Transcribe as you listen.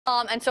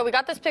And so we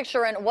got this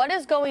picture in. What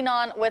is going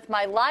on with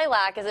my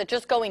lilac? Is it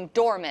just going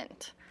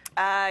dormant?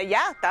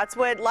 Yeah, that's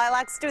what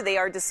lilacs do. They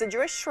are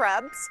deciduous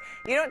shrubs.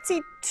 You don't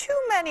see too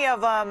many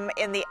of them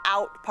in the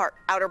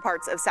outer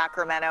parts of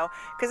Sacramento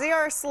because they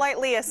are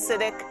slightly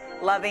acidic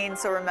loving.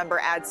 So remember,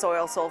 add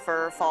soil,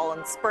 sulfur, fall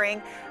and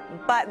spring.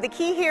 But the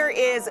key here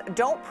is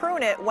don't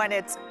prune it when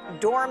it's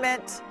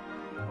dormant.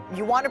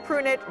 You want to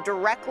prune it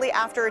directly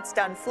after it's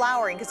done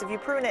flowering, because if you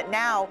prune it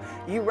now,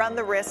 you run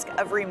the risk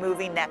of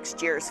removing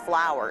next year's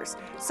flowers.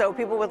 So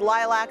people with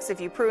lilacs, if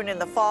you prune in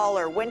the fall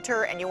or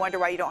winter and you wonder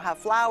why you don't have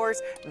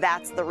flowers,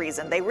 that's the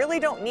reason. They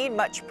really don't need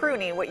much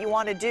pruning. What you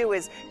want to do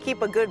is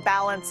keep a good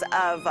balance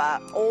of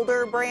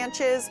older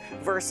branches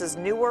versus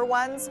newer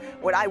ones.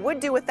 What I would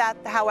do with that,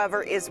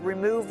 however, is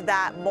remove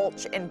that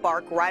mulch and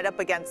bark right up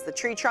against the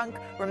tree trunk.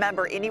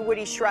 Remember, any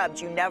woody shrubs,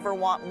 you never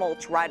want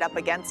mulch right up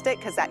against it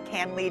because that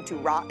can lead to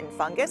rot and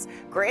fungus.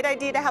 Great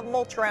idea to have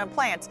mulch around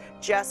plants,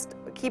 just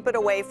keep it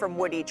away from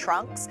woody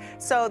trunks.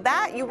 So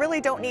that you really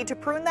don't need to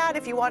prune that.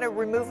 If you want to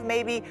remove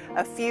maybe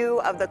a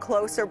few of the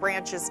closer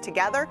branches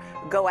together,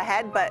 go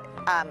ahead, but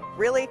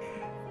really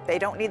they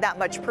don't need that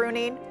much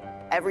pruning.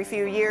 Every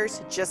few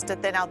years, just to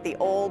thin out the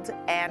old,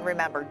 and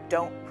remember,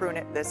 don't prune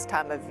it this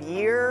time of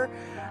year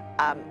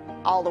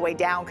all the way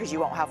down because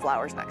you won't have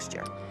flowers next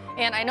year.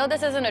 And I know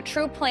this isn't a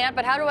true plant,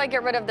 but how do I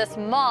get rid of this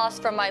moss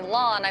from my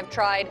lawn? I've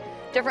tried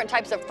different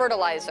types of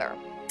fertilizer.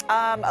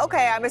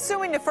 Okay, I'm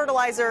assuming the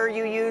fertilizer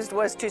you used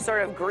was to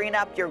sort of green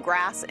up your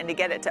grass and to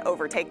get it to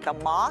overtake the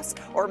moss,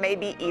 or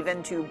maybe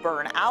even to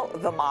burn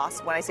out the moss.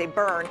 When I say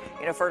burn,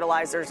 you know,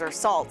 fertilizers are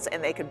salts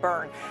and they could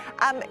burn.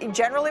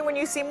 Generally, when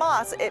you see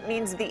moss, it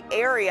means the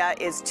area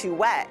is too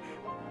wet.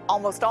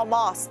 Almost all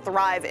moss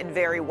thrive in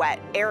very wet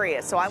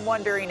areas. So I'm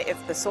wondering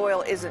if the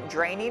soil isn't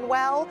draining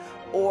well,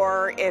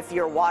 or if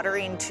you're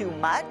watering too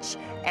much,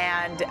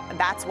 and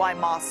that's why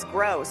moss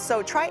grows.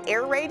 So try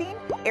aerating.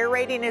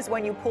 Aerating is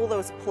when you pull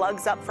those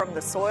plugs up from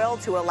the soil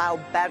to allow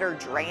better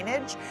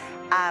drainage.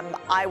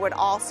 I would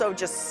also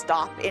just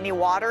stop any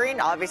watering.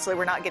 Obviously,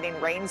 we're not getting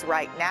rains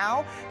right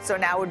now, so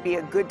now would be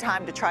a good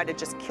time to try to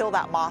just kill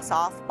that moss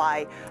off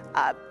by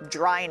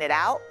drying it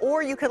out.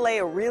 Or you could lay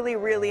a really,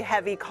 really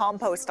heavy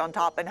compost on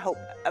top and hope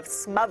of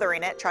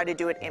smothering it. Try to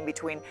do it in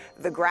between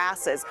the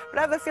grasses. But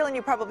I have a feeling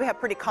you probably have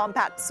pretty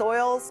compact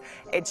soils.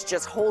 It's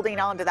just holding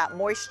on to that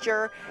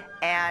moisture,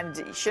 and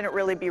you shouldn't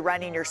really be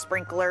running your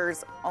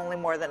sprinklers only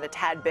more than a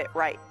tad bit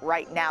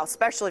right now,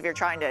 especially if you're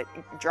trying to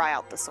dry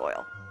out the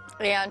soil.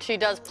 And she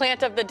does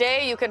Plant of the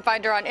Day. You can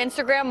find her on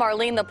Instagram,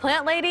 Marlene the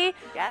Plant Lady.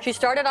 Yes. She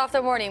started off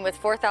the morning with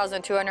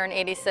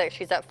 4,286.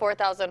 She's at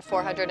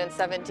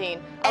 4,417.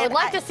 I would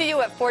like to see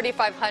you at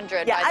 4,500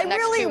 by the next 2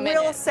 minutes. I really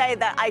will say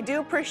that I do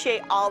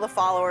appreciate all the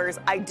followers.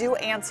 I do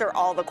answer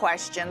all the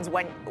questions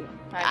when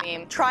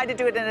I try to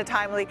do it in a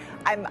timely.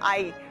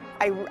 I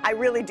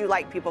really do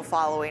like people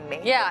following me.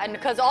 Yeah, and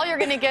because all you're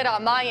going to get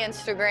on my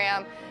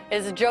Instagram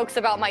is jokes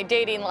about my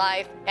dating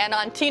life, and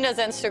on Tina's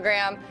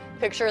Instagram,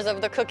 pictures of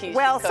the cookies.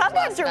 Well,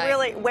 sometimes you're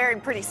really wearing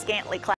pretty scantily clothes.